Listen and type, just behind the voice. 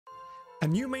A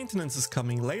new maintenance is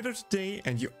coming later today,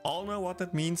 and you all know what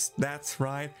that means. That's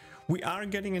right, we are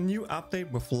getting a new update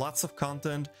with lots of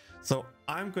content. So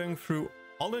I'm going through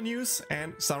all the news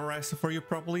and summarize it for you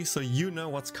properly so you know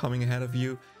what's coming ahead of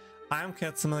you. I'm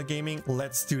QUARTZ Gaming,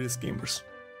 let's do this, gamers.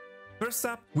 First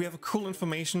up, we have a cool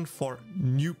information for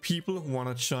new people who want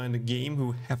to join the game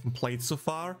who haven't played so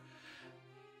far.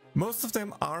 Most of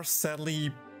them are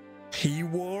sadly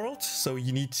paywalled, so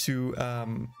you need to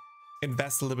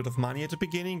invest a little bit of money at the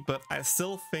beginning, but I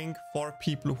still think for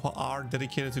people who are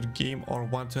dedicated to the game or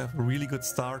want to have a really good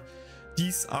start,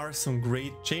 these are some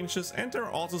great changes. And there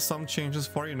are also some changes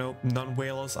for, you know,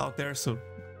 non-whalers out there, so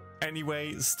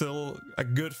anyway, still a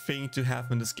good thing to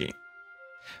have in this game.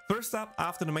 First up,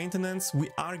 after the maintenance,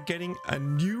 we are getting a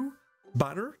new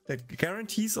banner that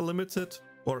guarantees a limited,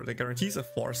 or that guarantees a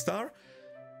 4-star.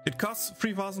 It costs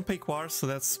 3000 pay quartz, so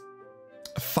that's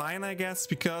fine, I guess,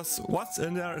 because what's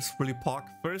in there is really POC.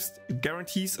 First, it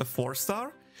guarantees a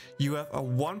 4-star. You have a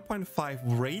 1.5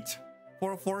 rate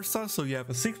for a 4-star, so you have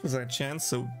a 6% chance,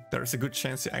 so there's a good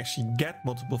chance you actually get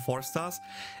multiple 4-stars.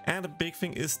 And the big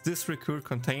thing is this recruit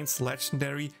contains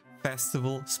legendary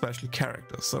festival special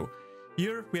characters. So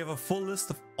here we have a full list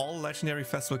of all legendary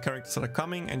festival characters that are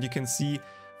coming, and you can see,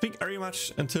 I think very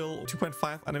much until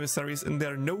 2.5 anniversaries in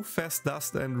there. No Fest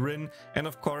Dust and Rin, and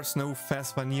of course no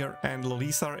Fest Vanir and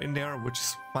Lolisa are in there, which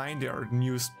is fine, they are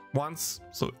newest ones,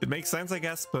 so it makes sense, I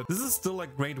guess. But this is still a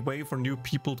great way for new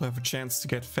people to have a chance to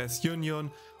get Fest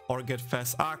Union, or get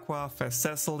Fest Aqua, Fest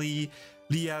Cecily,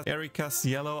 Leah, Erika,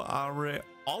 Cielo, Aure,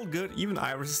 all good. Even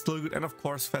Iris is still good, and of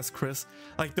course Fest Chris.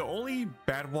 Like, the only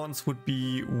bad ones would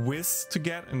be Wiz to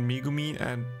get, and Megumi,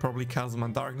 and probably Kazuma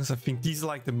Darkness. I think these are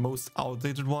like the most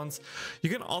outdated ones. You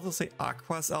can also say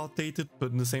Aqua is outdated, but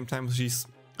at the same time she's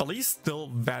at least still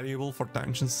valuable for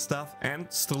dungeons stuff,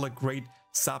 and still a great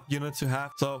sub unit to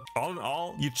have. So all in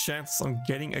all, your chances on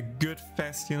getting a good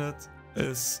Fest unit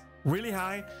is really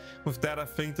high. With that, I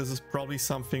think this is probably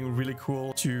something really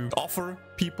cool to offer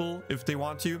people if they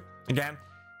want to. Again,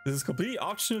 this is completely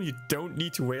optional, you don't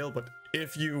need to whale, but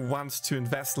if you want to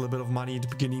invest a little bit of money at the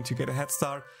beginning to get a head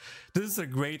start, this is a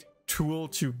great tool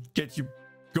to get you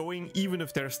going, even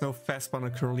if there's no fast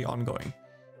banner currently ongoing.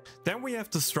 Then we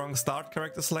have the strong start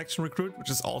character selection recruit,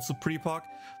 which is also pretty POC.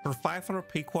 For 500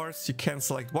 pay quartz, you can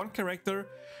select one character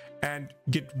and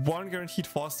get one guaranteed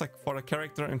 4-star for the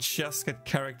character and just get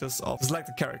characters of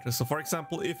selected characters. So for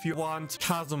example, if you want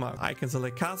Kazuma, I can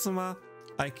select Kazuma.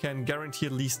 I can guarantee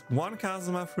at least one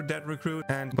Kazuma for that recruit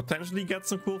and potentially get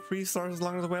some cool 3-stars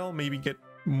along as well. Maybe get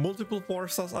multiple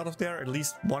 4-stars out of there. At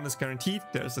least one is guaranteed.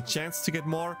 There's a chance to get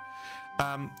more.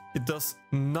 It does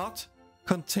not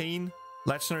contain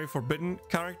legendary forbidden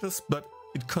characters, but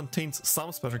it contains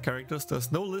some special characters.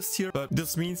 There's no list here, but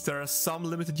this means there are some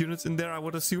limited units in there, I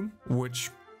would assume, which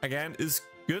again is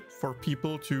good for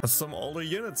people to some older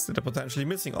units that are potentially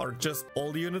missing, or just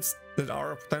all the units that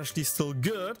are potentially still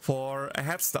good for a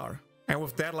head start. And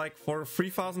with that, like for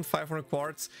 3500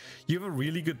 quartz, you have a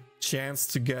really good chance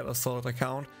to get a solid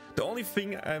account. The only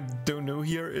thing I don't know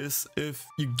here is if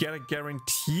you get a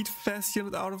guaranteed fast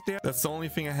unit out of there. That's the only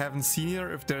thing I haven't seen here,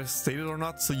 if they're stated or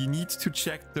not. So you need to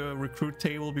check the recruit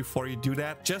table before you do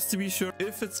that, just to be sure.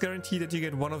 If it's guaranteed that you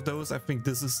get one of those, I think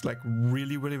this is like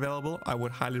really valuable. I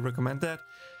would highly recommend that.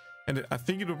 And I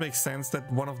think it would make sense that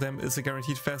one of them is a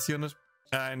guaranteed fast unit.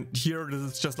 And here this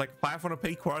is just like 500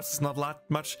 pay quartz, it's not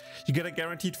much. You get a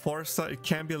guaranteed 4-star, it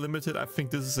can be limited. I think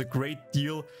this is a great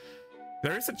deal.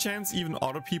 There is a chance even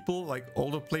other people, like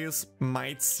older players,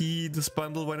 might see this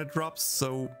bundle when it drops.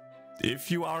 So if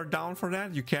you are down for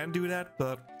that, you can do that.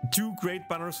 But two great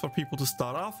banners for people to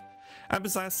start off. And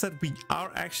besides that, we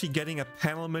are actually getting a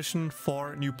panel mission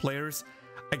for new players.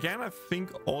 Again, I think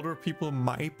older people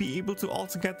might be able to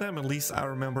also get them. At least I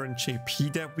remember in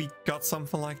JP that we got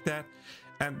something like that.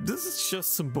 And this is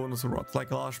just some bonus rewards,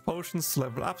 like large potions to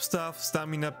level up stuff,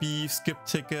 stamina beef, skip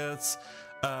tickets,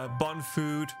 bond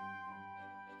food,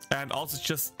 and also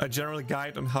just a general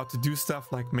guide on how to do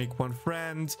stuff like make one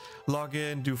friend, log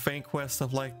in, do fame quests,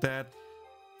 stuff like that.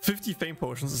 50 fame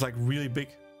potions is like really big.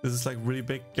 This is like really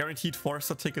big. Guaranteed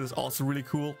 4-star ticket is also really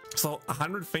cool. So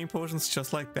 100 fame potions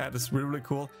just like that is really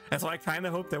cool. And so I kind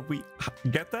of hope that we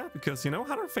get that, because, you know,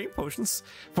 100 fame potions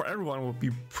for everyone would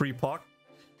be pretty POC.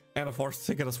 And a 4-star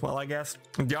ticket as well, I guess.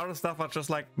 And the other stuff are just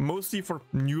like mostly for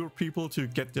newer people to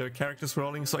get their characters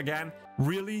rolling. So again,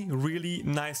 really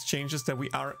nice changes that we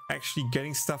are actually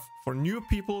getting stuff for newer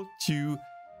people to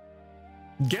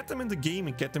get them in the game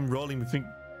and get them rolling.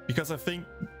 Because I think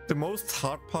the most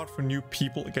hard part for new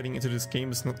people getting into this game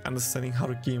is not understanding how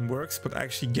the game works, but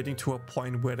actually getting to a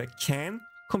point where they can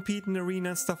compete in the arena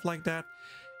and stuff like that.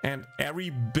 and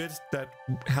every bit that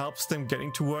helps them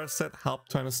getting towards that, help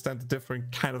to understand the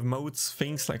different kind of modes,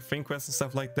 things like fan quests and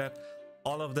stuff like that.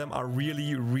 All of them are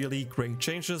really, really great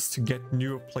changes to get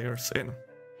newer players in.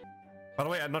 By the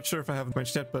way, I'm not sure if I haven't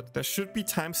mentioned it, but there should be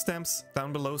timestamps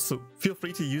down below, so feel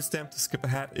free to use them to skip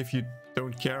ahead if you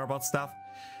don't care about stuff.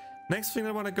 Next thing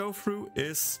I want to go through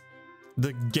is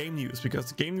the game news, because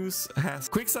the game news has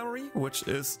quick summary, which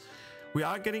is we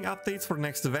are getting updates for the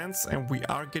next events and we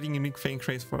are getting unique fan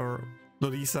crates for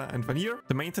Lolisa and Vanir.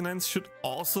 The maintenance should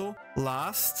also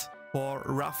last for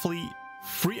roughly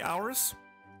 3 hours.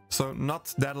 So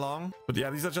not that long, but yeah,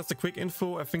 these are just a quick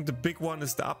info. I think the big one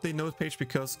is the update note page,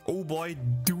 because oh boy,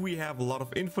 do we have a lot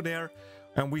of info there,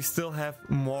 and we still have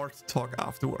more to talk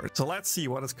afterwards. So let's see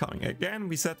what is coming. Again,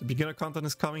 we said the beginner content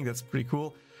is coming. That's pretty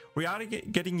cool. We are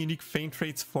getting unique fan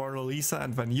traits for Lolisa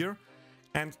and Vanir.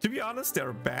 And to be honest,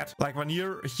 they're bad. Like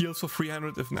Vanir heals for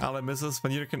 300 if an ally misses.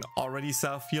 Vanir can already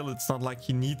self-heal. It's not like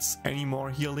he needs any more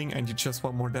healing and you just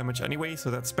want more damage anyway, so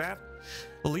that's bad.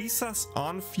 Lolisa's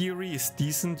on Fury is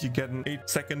decent. You get an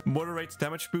 8-second moderate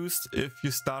damage boost if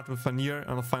you start with Vanir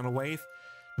on the final wave.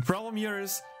 The problem here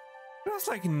is there's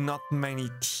like not many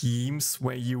teams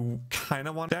where you kind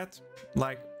of want that.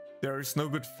 Like there is no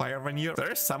good fire Vanir.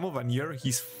 There is some of Vanir.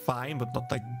 He's fine, but not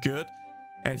like good.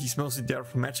 And he's mostly there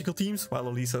for magical teams, while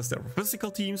Lolisa is there for physical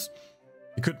teams.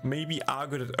 You could maybe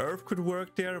argue that Earth could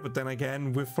work there, but then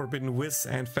again, with Forbidden Wiz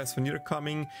and Fast Vanir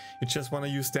coming, you just want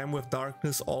to use them with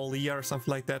Darkness, All Leah or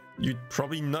something like that. You're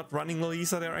probably not running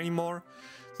Lolisa there anymore.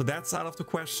 So that's out of the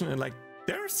question. And like,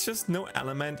 there's just no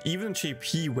element, even in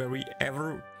JP, where we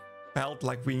ever felt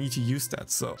like we need to use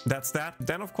that. So that's that.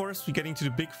 Then of course, we're getting to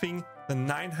the big thing, the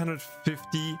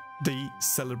 950-day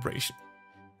celebration.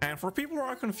 And for people who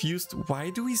are confused, why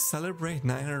do we celebrate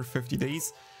 950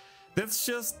 days? That's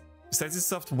just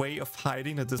Sessisoft's way of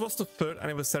hiding that this was the 3rd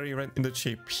anniversary event in the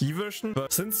JP version.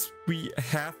 But since we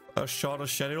have a shorter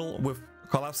schedule with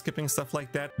collab skipping, stuff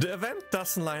like that, the event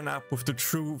doesn't line up with the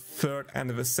true 3rd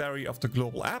anniversary of the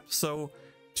global app. So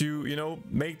to, you know,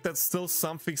 make that still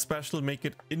something special, make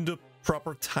it in the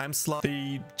proper time slot,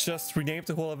 they just renamed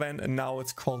the whole event and now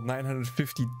it's called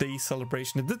 950-day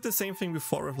celebration. It did the same thing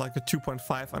before with like the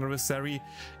 2.5 anniversary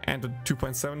and the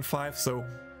 2.75. So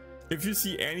if you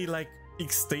see any like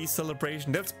X-day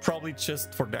celebration, that's probably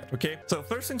just for that. Okay, so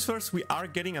first things first, we are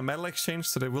getting a medal exchange,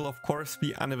 so there will of course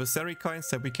be anniversary coins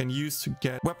that we can use to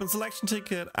get weapon selection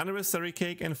ticket, anniversary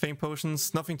cake and fame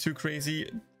potions. Nothing too crazy.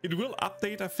 It will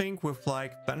update, I think, with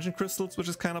like dungeon crystals, which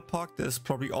is kind of pogged. There's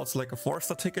probably also like a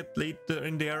 4-star ticket later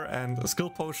in there and a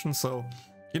skill potion. So,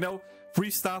 you know,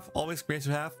 free stuff, always great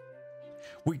to have.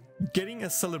 We're getting a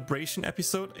celebration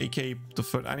episode, aka the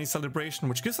 3rd Anni celebration,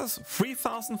 which gives us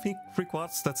 3,000 free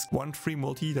QUARTZ. That's 1 free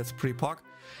multi, that's pretty pog.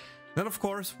 Then of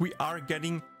course we are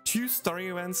getting 2 story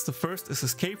events. The first is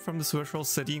Escape from this virtual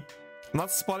city. I'm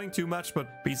not spoiling too much,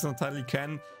 but based on the title you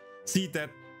can see that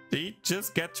they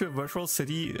just get to a virtual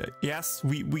city. Yes,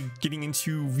 we getting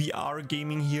into VR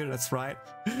gaming here, that's right.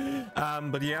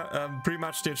 But yeah, pretty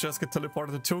much they just get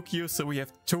teleported to Tokyo, so we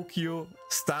have Tokyo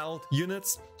styled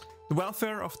units. The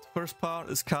welfare of the first part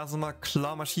is Kazuma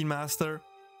Claw Machine Master,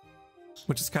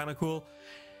 which is kind of cool.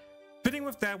 Fitting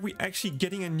with that, we're actually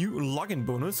getting a new login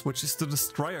bonus, which is the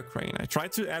Destroyer Crane. I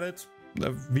tried to edit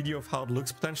a video of how it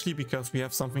looks potentially, because we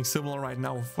have something similar right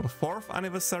now for the 4th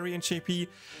anniversary in JP.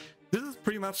 This is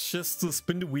pretty much just the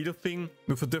spin the wheel thing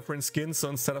with a different skin. So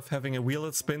instead of having a wheel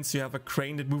that spins, you have a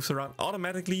crane that moves around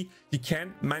automatically. You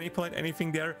can't manipulate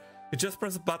anything there. You just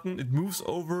press a button, it moves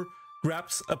over,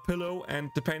 grabs a pillow, and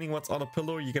depending what's on a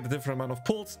pillow, you get a different amount of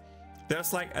pulls.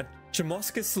 There's like a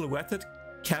Chamosuke silhouetted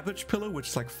cabbage pillow, which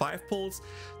is like 5 pulls.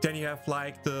 Then you have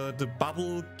like the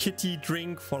bubble kitty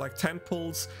drink for like 10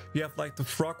 pulls. You have like the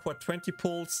frog for 20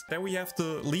 pulls. Then we have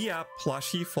the Leah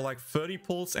plushie for like 30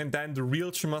 pulls, and then the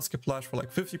real Chamosuke plush for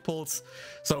like 50 pulls.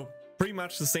 So pretty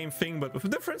much the same thing, but with a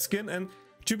different skin. And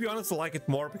to be honest, I like it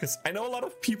more because I know a lot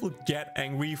of people get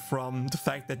angry from the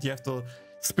fact that you have the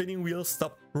spinning wheel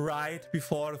stop right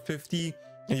before the 50.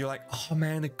 And you're like, oh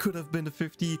man, it could have been the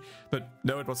 50, but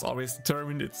no, it was always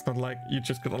determined. It's not like you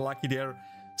just got unlucky there.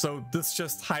 So this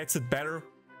just hides it better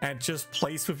and just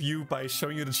plays with you by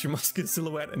showing you the Chamosuke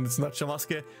silhouette, and it's not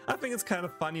Chamosuke. I think it's kind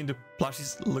of funny, and the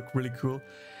plushies look really cool.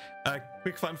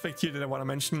 Quick fun fact here that I want to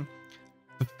mention.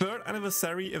 The 3rd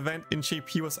anniversary event in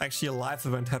JP was actually a live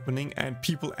event happening, and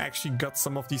people actually got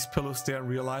some of these pillows there in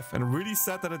real life, and really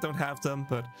sad that I don't have them,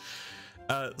 but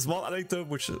small anecdote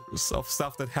which is of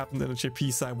stuff that happened in the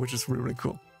JP side, which is really, really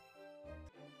cool.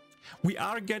 We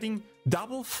are getting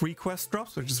double free quest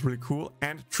drops, which is really cool,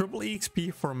 and triple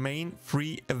EXP for main,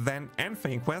 free, event, and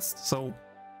fan quest. So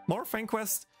more fan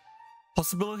quest.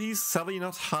 possibilities. Sadly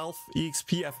not half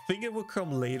EXP. I think it will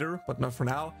come later, but not for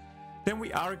now. Then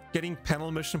we are getting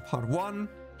panel mission part 1.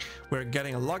 We're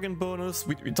getting a login bonus.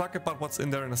 We talk about what's in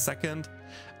there in a second.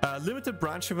 Limited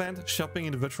branch event, shopping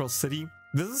in the virtual city.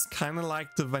 This is kind of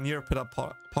like the Vanir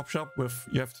pop shop with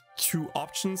you have 2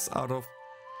 options out of,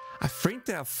 I think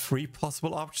there are 3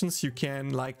 possible options. You can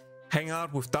like hang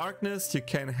out with Darkness, you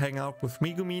can hang out with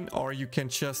Megumin, or you can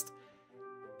just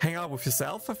hang out with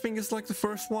yourself, I think is like the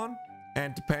first one.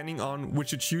 And depending on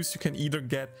which you choose, you can either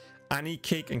get Anni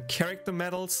cake and character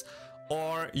medals,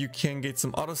 or you can get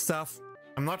some other stuff.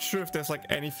 I'm not sure if there's like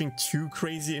anything too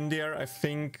crazy in there. I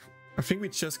think we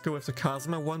just go with the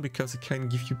Kazuma one because it can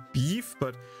give you beef.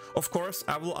 But of course,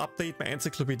 I will update my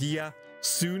Encyclopedia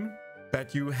soon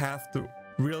that you have the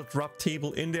real drop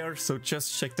table in there. So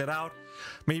just check that out.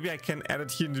 Maybe I can add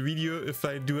it here in the video if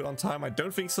I do it on time. I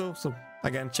don't think so. So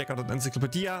again, check out the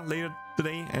Encyclopedia later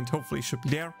today and hopefully it should be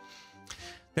there.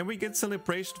 Then we get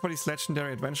celebration for these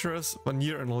legendary adventurers,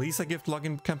 Vanir and Lolisa gift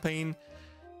login campaign.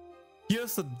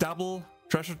 Here's the double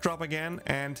treasure drop again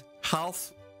and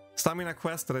half stamina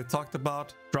quest that I talked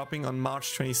about dropping on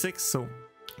March 26th. So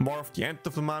more of the end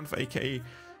of the month, aka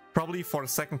probably for the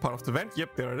second part of the event.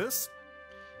 Yep, there it is.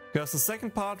 Because the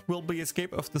second part will be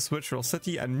Escape of this Virtual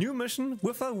City, a new mission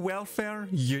with a welfare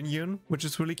union, which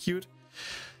is really cute.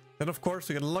 Then of course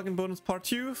we get a login bonus part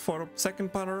 2 for the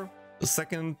second banner, the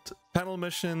second panel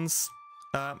missions,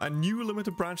 a new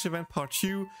limited branch event part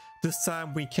 2. This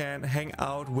time we can hang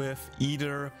out with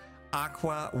either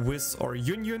Aqua, Wiz or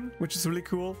Union, which is really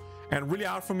cool. And really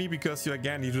hard for me because you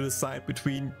again need to decide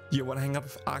between you want to hang out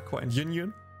with Aqua and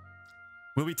Union.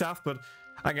 Will be tough, but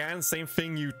again, same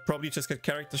thing, you probably just get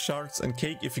character shards and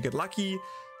cake if you get lucky.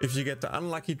 If you get the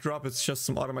unlucky drop, it's just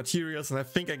some other materials. And I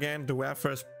think again, the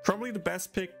welfare is probably the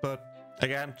best pick, but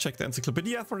again, check the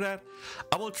Encyclopedia for that.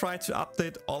 I will try to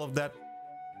update all of that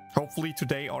hopefully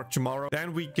today or tomorrow.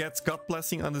 Then we get God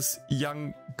Blessing on this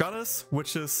young goddess,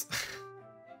 which is...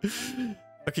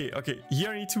 okay, here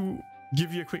I need to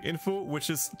give you a quick info, which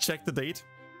is check the date.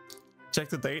 Check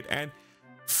the date, and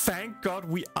thank God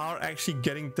we are actually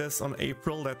getting this on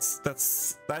April.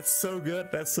 That's so good.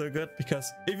 That's so good,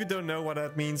 because if you don't know what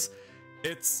that means,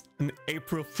 it's an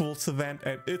April Fool's event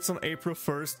and it's on April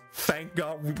 1st. Thank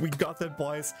God we got that,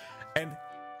 boys. And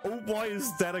oh boy,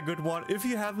 is that a good one. If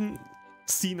you haven't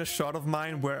seen a shot of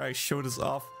mine where I show this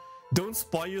off, don't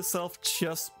spoil yourself,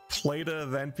 just play the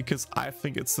event because I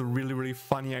think it's a really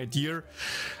funny idea.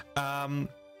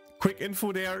 Quick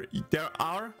info there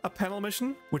are a panel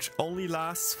mission which only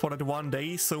lasts for that one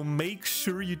day, so make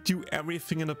sure you do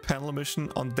everything in the panel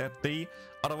mission on that day,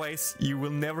 otherwise you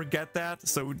will never get that.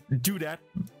 So do that,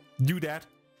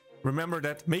 remember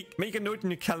that, make a note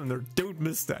in your calendar, don't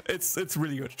miss that. It's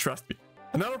really good, trust me.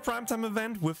 Another primetime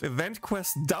event with event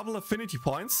quest double affinity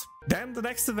points. Then the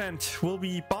next event will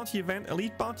be bounty event,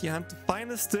 elite bounty hunt, the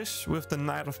finest dish with the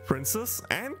Night of Princes.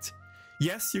 And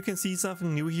yes, you can see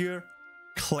something new here,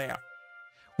 Claire.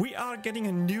 We are getting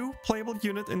a new playable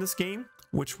unit in this game,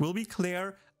 which will be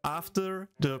Claire after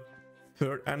the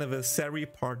 3rd anniversary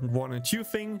part 1 and 2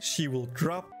 thing. She will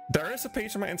drop. There is a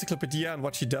page on my Encyclopedia on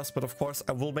what she does, but of course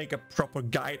I will make a proper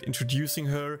guide introducing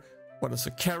her. What is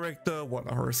her character,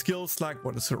 what are her skills like,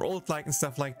 what is her ult like and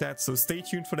stuff like that, so stay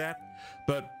tuned for that.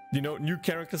 But you know, new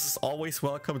characters is always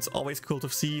welcome, it's always cool to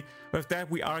see. With that,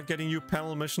 we are getting new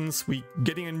panel missions, we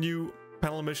getting a new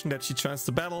panel mission that she joins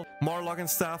the battle, more login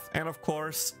stuff, and of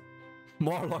course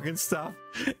more login stuff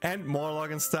and more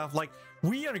login stuff. Like,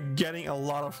 we are getting a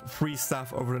lot of free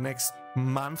stuff over the next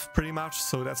month pretty much,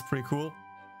 so that's pretty cool.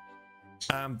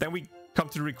 Then we come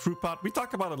to the recruit part. We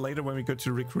talk about it later when we go to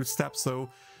the recruit step, so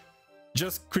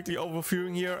just quickly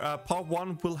overviewing here. Part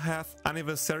 1 will have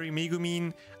Anniversary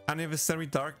Megumin, Anniversary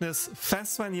Darkness,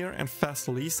 Fast Vanir and Fast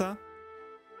Lolisa.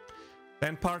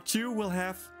 Then part 2 will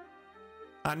have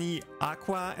Anni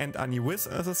Aqua and Anni Wiz,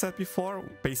 as I said before,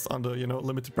 based on the, you know,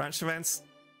 limited branch events.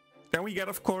 Then we get,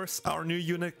 of course, our new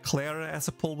unit, Claire, as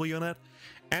a playable unit,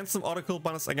 and some other cool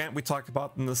bonus, again, we talked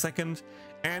about in a second.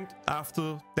 And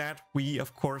after that, we,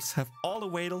 of course, have all the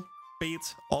whale bait,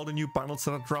 all the new bundles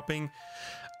that are dropping.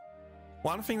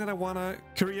 One thing that I wanna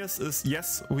curious is,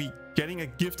 yes, we getting a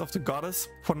gift of the goddess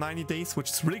for 90 days,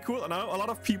 which is really cool. I know a lot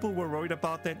of people were worried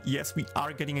about that. Yes, we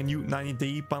are getting a new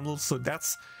 90-day bundle, so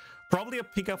that's probably a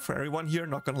pickup for everyone here,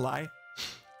 not gonna lie.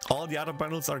 All the other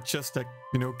bundles are just like,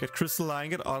 you know, get crystalline,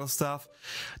 get other stuff.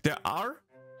 There are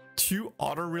 2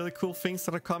 other really cool things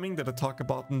that are coming that I talk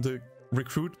about in the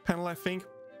recruit panel, I think.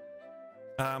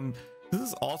 This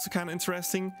is also kind of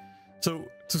interesting. So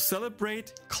to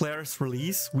celebrate Claire's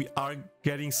release, we are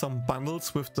getting some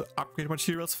bundles with the upgrade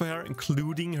materials for her,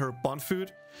 including her bond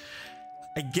food.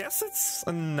 I guess it's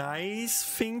a nice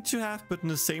thing to have, but at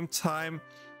the same time,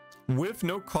 with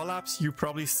no collabs, you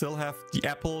probably still have the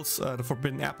apples, the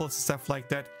forbidden apples and stuff like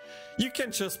that. You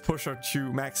can just push her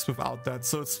to max without that,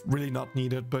 so it's really not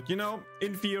needed. But you know,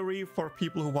 in theory, for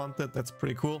people who want that, that's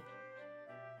pretty cool.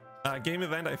 Game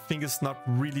event, I think, is not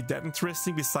really that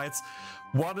interesting, besides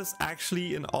what is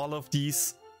actually in all of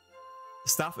these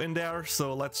stuff in there.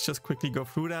 So let's just quickly go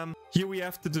through them. Here we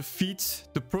have to defeat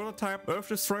the prototype Earth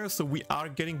Destroyer, so we are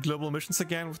getting global missions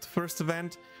again with the first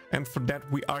event, and for that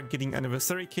we are getting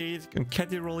anniversary cake and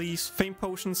caddy release, fame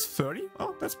potions 30.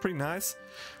 Oh, that's pretty nice.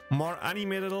 More Anni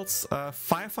medals,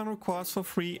 500 QUARTZ for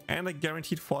free, and a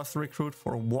guaranteed force recruit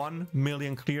for 1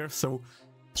 million clear. So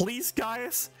please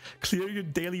guys, clear your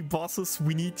daily bosses.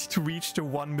 We need to reach the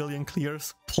 1 million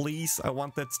clears. Please, I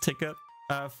want that ticket.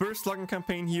 First login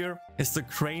campaign here is the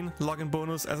crane login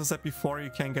bonus. As I said before, you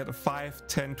can get a 5,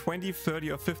 10, 20,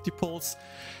 30 or 50 pulls.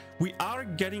 We are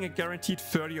getting a guaranteed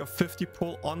 30 or 50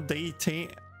 pull on day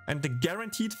 10, and the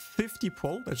guaranteed 50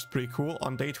 pull, that's pretty cool,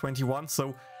 on day 21.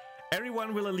 So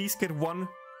everyone will at least get one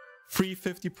free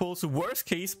 50 pulls. The worst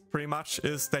case pretty much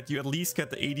is that you at least get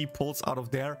the 80 pulls out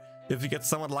of there. If you get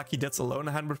someone lucky, that's alone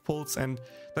 100 pulls, and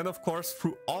then of course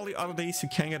through all the other days you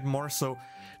can get more, so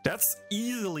that's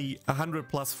easily 100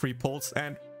 plus free pulls.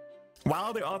 And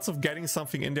while the odds of getting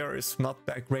something in there is not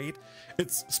that great,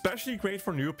 it's especially great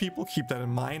for new people, keep that in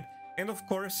mind. And of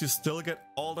course you still get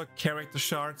all the character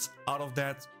shards out of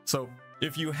that, so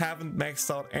if you haven't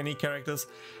maxed out any characters,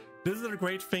 this is a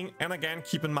great thing. And again,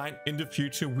 keep in mind, in the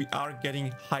future we are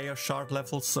getting higher shard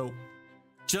levels, so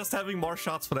just having more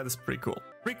shots for that is pretty cool.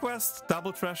 Request,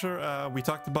 double treasure, we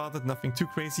talked about it, nothing too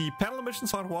crazy. Panel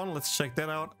missions part 1, let's check that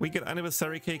out. We get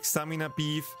anniversary cake, stamina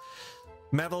beef,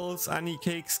 medals, Anni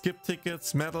cake, skip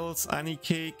tickets, medals, Anni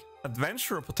cake,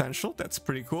 adventurer potential, that's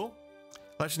pretty cool.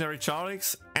 Legendary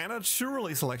Charlix, and a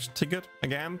jewelry selection ticket.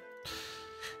 Again,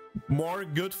 more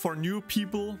good for new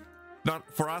people, not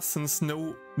for us since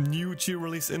no new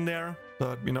jewelries in there,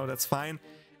 but you know, that's fine.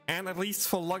 And at least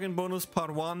for login bonus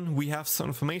part 1, we have some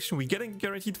information. We get a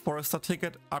guaranteed 4-star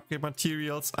ticket, upgrade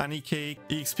materials, Anni cake,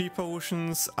 EXP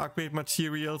potions, upgrade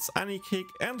materials, Anni cake,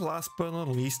 and last but not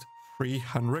least,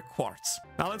 300 QUARTZ.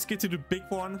 Now let's get to the big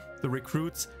one, the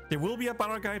recruits. There will be a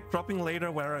banner guide dropping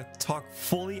later where I talk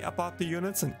fully about the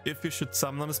units and if you should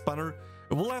summon on this banner.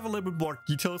 It will have a little bit more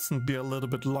details and be a little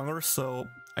bit longer, so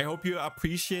I hope you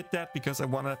appreciate that, because I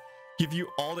want to give you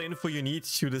all the info you need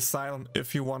to decide on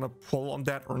if you want to pull on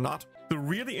that or not. The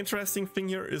really interesting thing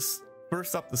here is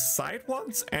first up the side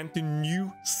ones and the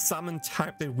new summon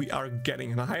type that we are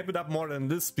getting. And I hype it up more than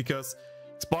this because,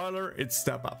 spoiler, it's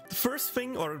step up. The first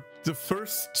thing, or the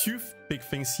first two big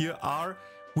things here are,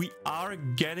 we are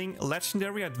getting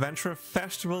Legendary Adventure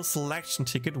Festival Selection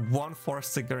Ticket, 1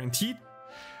 4-star guaranteed,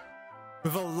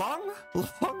 with a long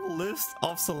list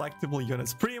of selectable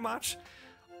units. Pretty much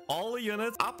all the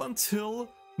units up until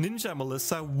Ninja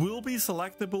Melissa will be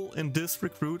selectable in this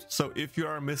recruit. So if you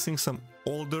are missing some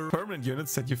older permanent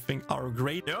units that you think are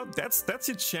great, you know, that's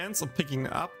your chance of picking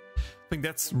up. I think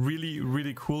that's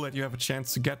really cool that you have a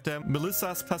chance to get them.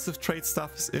 Melissa's passive trait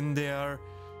stuff is in there.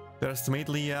 There's the Maid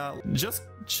Leah. Just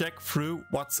check through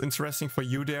what's interesting for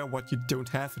you there, what you don't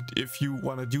have, and if you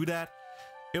want to do that.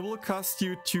 It will cost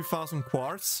you 2000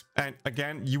 QUARTZ, and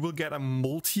again, you will get a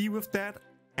multi with that,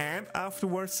 and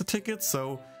afterwards the ticket,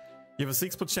 so you have a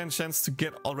 6% chance to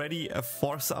get already a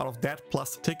 4-star out of that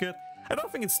plus the ticket. I don't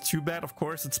think it's too bad, of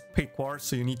course, it's paid QUARTZ,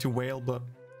 so you need to whale, but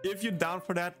if you're down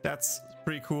for that, that's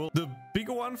pretty cool. The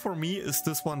bigger one for me is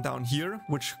this one down here,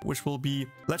 which will be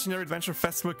Legendary Adventure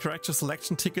Festival Character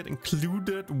Selection Ticket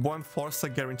included, 1 4-star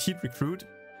guaranteed recruit.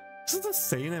 Is it the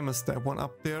same name as that one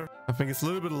up there? I think it's a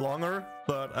little bit longer,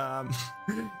 but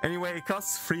anyway, it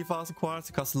costs 3000 QUARTZ,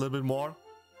 it costs a little bit more.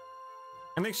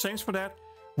 In exchange for that,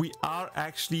 we are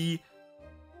actually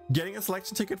getting a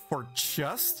selection ticket for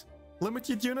just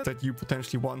limited units that you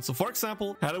potentially want. So for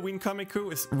example, Halloween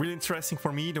Comico is really interesting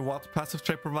for me, the water passive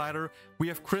trade provider. We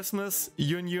have Christmas,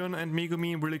 Yun Yun and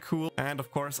Megumi, really cool. And of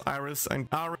course Iris and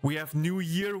Ara. We have New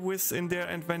Year Wiz in there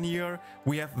and Vanir.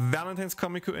 We have Valentine's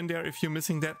Comico in there if you're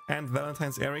missing that, and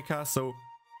Valentine's Erika. So,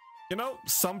 you know,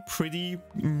 some pretty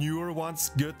newer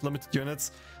ones, good limited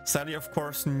units. Sadly, of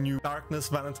course, new Darkness,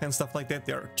 Valentine, stuff like that,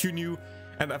 they are too new.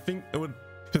 And I think it would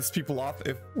piss people off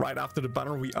if right after the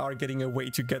banner we are getting a way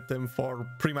to get them for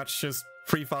pretty much just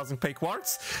 3000 pay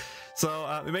QUARTZ.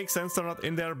 So it makes sense they're not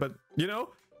in there, but you know,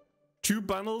 2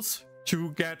 bundles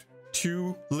to get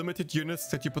 2 limited units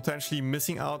that you're potentially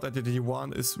missing out that you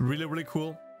want is really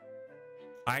cool.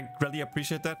 I really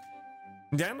appreciate that.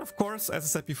 Then of course, as I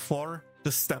said before,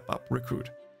 the step up recruit.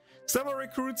 Step up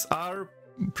recruits are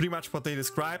pretty much what they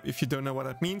describe, if you don't know what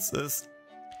that means, is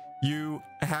you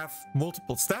have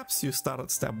multiple steps. You start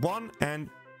at step 1, and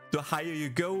the higher you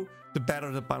go, the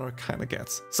better the banner kind of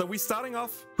gets. So we're starting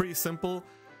off pretty simple.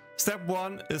 Step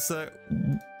 1 is a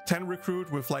 10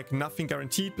 recruit with like nothing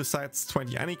guaranteed besides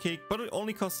 20 Anni cake, but it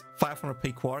only costs 500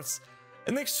 pay quartz.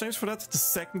 In exchange for that, the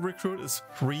second recruit is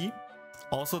free.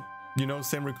 Also, you know,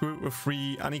 same recruit with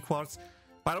free Anni quartz.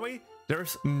 By the way,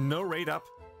 there's no rate up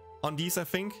on these, I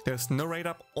think. There's no rate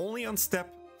up. Only on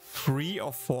step 3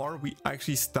 or 4 we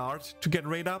actually start to get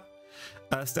rate up.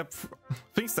 I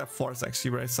think step 4 is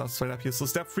actually where it starts rate up here. So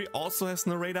step 3 also has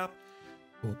no rate up.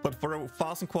 But for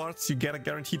 1,000 quartz, you get a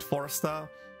guaranteed 4-star.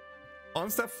 On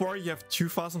step 4, you have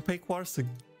 2,000 pay quartz. It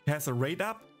has a rate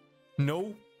up.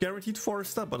 No guaranteed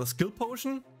 4-star, but a skill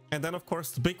potion. And then, of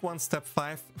course, the big one, step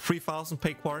 5, 3,000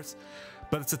 pay quartz.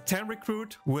 But it's a 10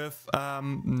 recruit with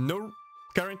no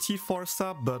guaranteed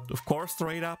 4-star, but of course the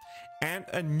rate up. And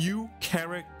a new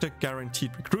character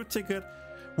guaranteed recruit ticket,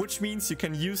 which means you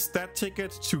can use that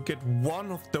ticket to get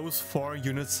one of those 4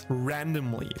 units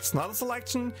randomly. It's not a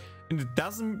selection, and it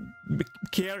doesn't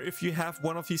care if you have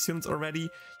one of these units already.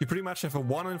 You pretty much have a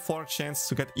 1 in 4 chance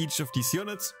to get each of these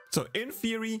units. So in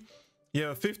theory, you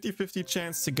have a 50-50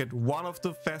 chance to get one of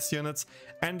the fast units,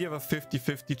 and you have a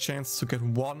 50-50 chance to get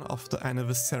one of the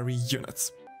anniversary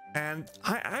units. And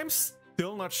I'm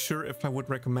still not sure if I would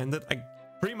recommend it.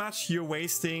 Pretty much you're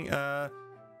wasting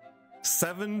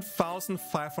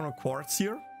 7,500 quartz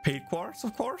here, paid quartz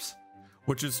of course,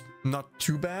 which is not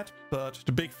too bad, but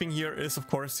the big thing here is of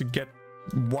course to get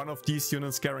one of these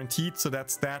units guaranteed, so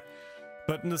that's that.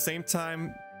 But in the same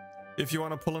time, if you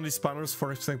want to pull on these banners,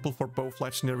 for example, for both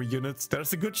legendary units,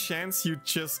 there's a good chance you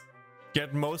just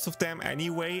get most of them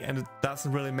anyway, and it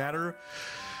doesn't really matter.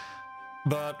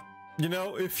 But you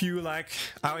know, if you like,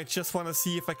 I just want to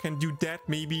see if I can do that,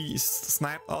 maybe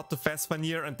snipe out the fast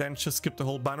Vanir and then just skip the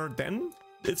whole banner, then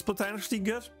it's potentially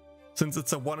good. Since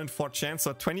it's a 1 in 4 chance,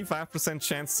 so a 25%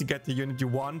 chance to get the unit you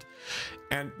want.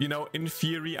 And you know, in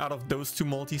theory, out of those 2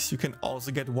 multis, you can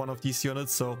also get one of these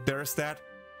units, so there's that.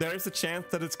 There is a chance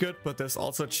that it's good, but there's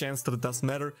also a chance that it doesn't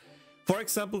matter. For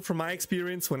example, from my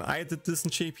experience, when I did this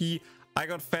in JP, I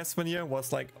got fast Vanir,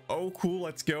 was like, oh cool,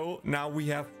 let's go. Now we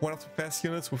have one of the fast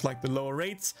units with like the lower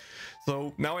rates.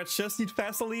 So now I just need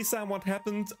fast Lolisa, and what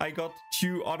happened? I got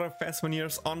 2 other fast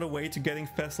Vanirs on the way to getting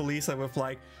fast Lolisa with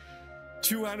like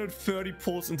 230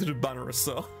 pulls into the banner.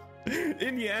 So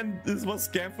in the end, this was a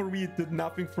scam for me, it did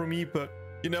nothing for me, but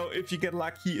you know, if you get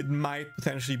lucky, it might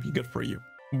potentially be good for you.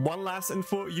 One last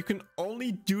info, you can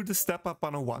only do the step up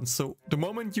banner once. So the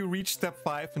moment you reach step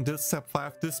 5 and this step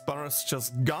 5, this banner is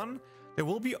just gone. There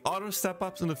will be other step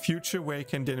ups in the future where you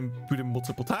can then do them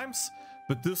multiple times,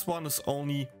 but this one is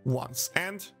only once.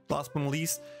 And last but not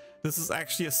least, this is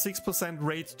actually a 6%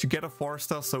 rate to get a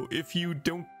 4-star, so if you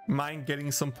don't mind getting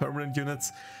some permanent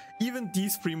units, even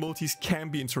these 3 multis can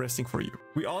be interesting for you.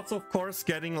 We also of course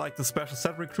getting like the special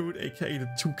set recruit, aka the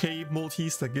 2k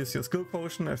multis that gives you a skill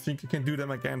potion. I think you can do them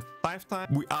again 5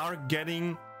 times. We are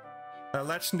getting a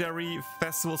legendary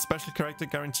festival special character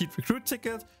guaranteed recruit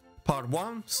ticket, part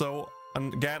 1. So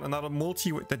and again, another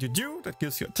multi that you do that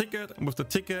gives you a ticket, and with the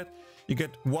ticket you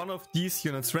get one of these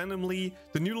units randomly.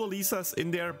 The new Lolisa is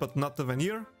in there, but not the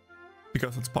Vanir,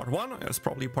 because it's part 1. There's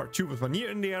probably part 2 with Vanir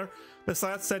in there.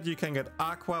 Besides that, you can get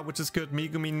Aqua, which is good,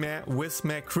 Megumin Meh, Wiz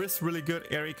Meh, Chris really good,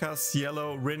 Erika,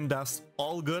 Cielo, Rin Dust,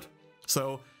 all good.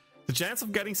 So the chance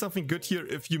of getting something good here,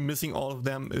 if you're missing all of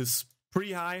them, is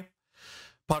pretty high.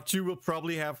 Part 2 will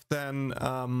probably have then,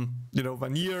 you know,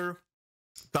 Vanir,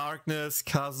 Darkness,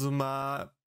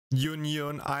 Kazuma,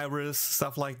 Union, Iris,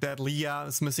 stuff like that. Leah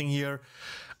is missing here.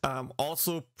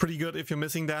 Also pretty good if you're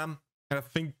missing them. And I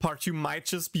think part 2 might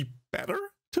just be better,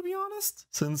 to be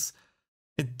honest, since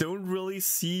I don't really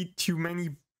see too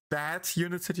many bad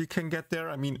units that you can get there.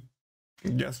 I mean,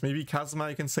 yes, maybe Kazuma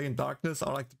you can say in Darkness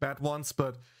are like the bad ones,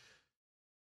 but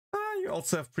you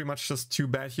also have pretty much just 2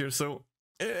 bad here. So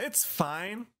it's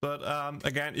fine, but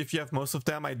again, if you have most of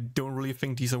them, I don't really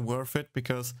think these are worth it,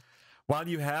 because while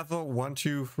you have a 1,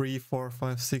 2, 3, 4,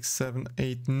 5, 6, 7,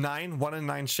 8, 9, 1 in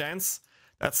 9 chance,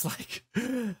 that's like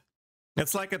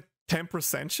a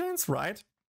 10% chance, right?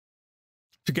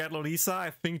 To get Lolisa, I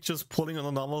think just pulling on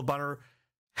a normal banner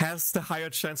has the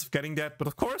higher chance of getting that. But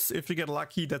of course, if you get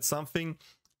lucky, that's something.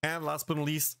 And last but not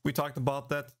least, we talked about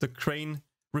that, the Crane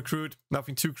recruit,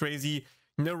 nothing too crazy.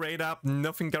 No rate up,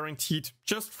 nothing guaranteed,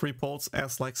 just 3 pulls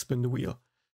as like spin the wheel.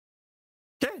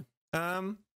 Okay,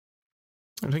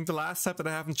 I think the last step that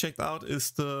I haven't checked out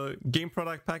is the game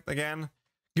product pack. Again,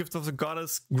 Gift of the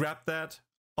Goddess, grab that.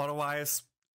 Otherwise,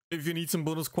 if you need some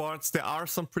bonus quartz, there are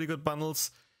some pretty good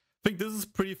bundles. I think this is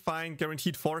pretty fine.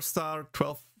 Guaranteed 4-star,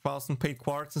 12,000 paid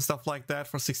quartz and stuff like that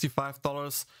for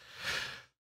 $65.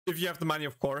 If you have the money,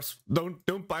 of course.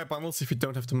 Don't buy bundles if you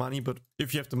don't have the money, but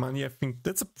if you have the money, I think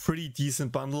that's a pretty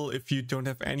decent bundle if you don't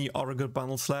have any other good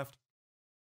bundles left.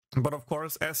 But of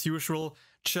course, as usual,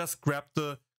 just grab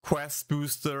the quest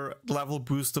booster, level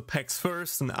booster packs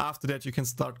first, and after that you can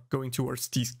start going towards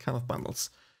these kind of bundles.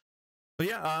 But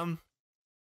yeah,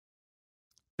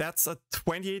 that's a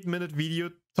 28-minute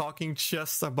video talking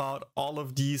just about all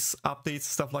of these updates,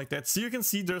 stuff like that. So you can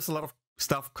see there's a lot of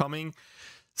stuff coming.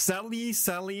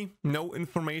 Sadly, no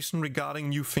information regarding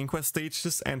new FinQuest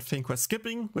stages and FinQuest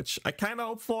skipping, which I kind of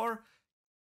hope for.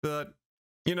 But,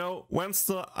 you know, once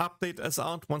the update is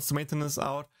out, once the maintenance is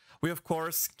out, we of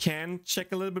course can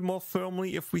check a little bit more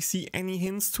firmly if we see any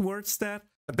hints towards that.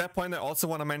 At that point, I also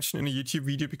want to mention in a YouTube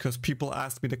video, because people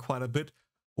asked me that quite a bit,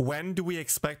 when do we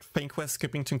expect FinQuest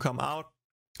skipping to come out?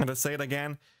 And I say it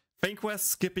again, FinQuest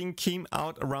skipping came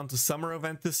out around the summer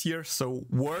event this year, so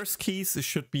worst case it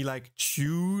should be like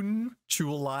June,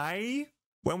 July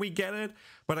when we get it,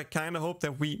 but I kind of hope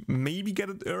that we maybe get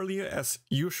it earlier as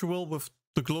usual with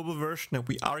the global version, that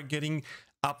we are getting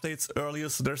updates earlier,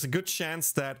 so there's a good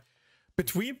chance that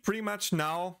between pretty much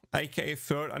now, aka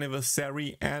 3rd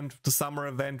anniversary, and the summer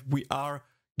event, we are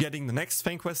getting the next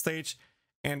FinQuest stage,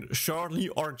 and shortly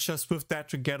or just with that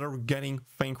together, we're getting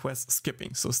FinQuest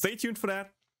skipping. So stay tuned for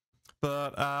that.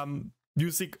 But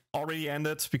music already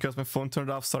ended because my phone turned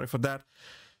off, sorry for that.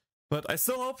 But I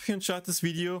still hope you enjoyed this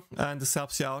video and this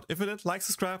helps you out. If you did, like,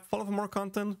 subscribe, follow for more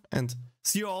content, and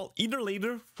see you all either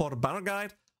later for the banner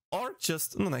guide or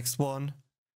just in the next one.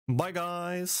 Bye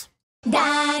guys!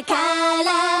 だか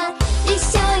ら一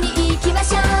緒に行きま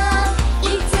しょうい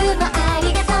つもあ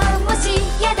りがとうもし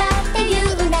やだって言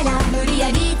うなら無理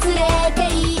やり連れて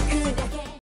行く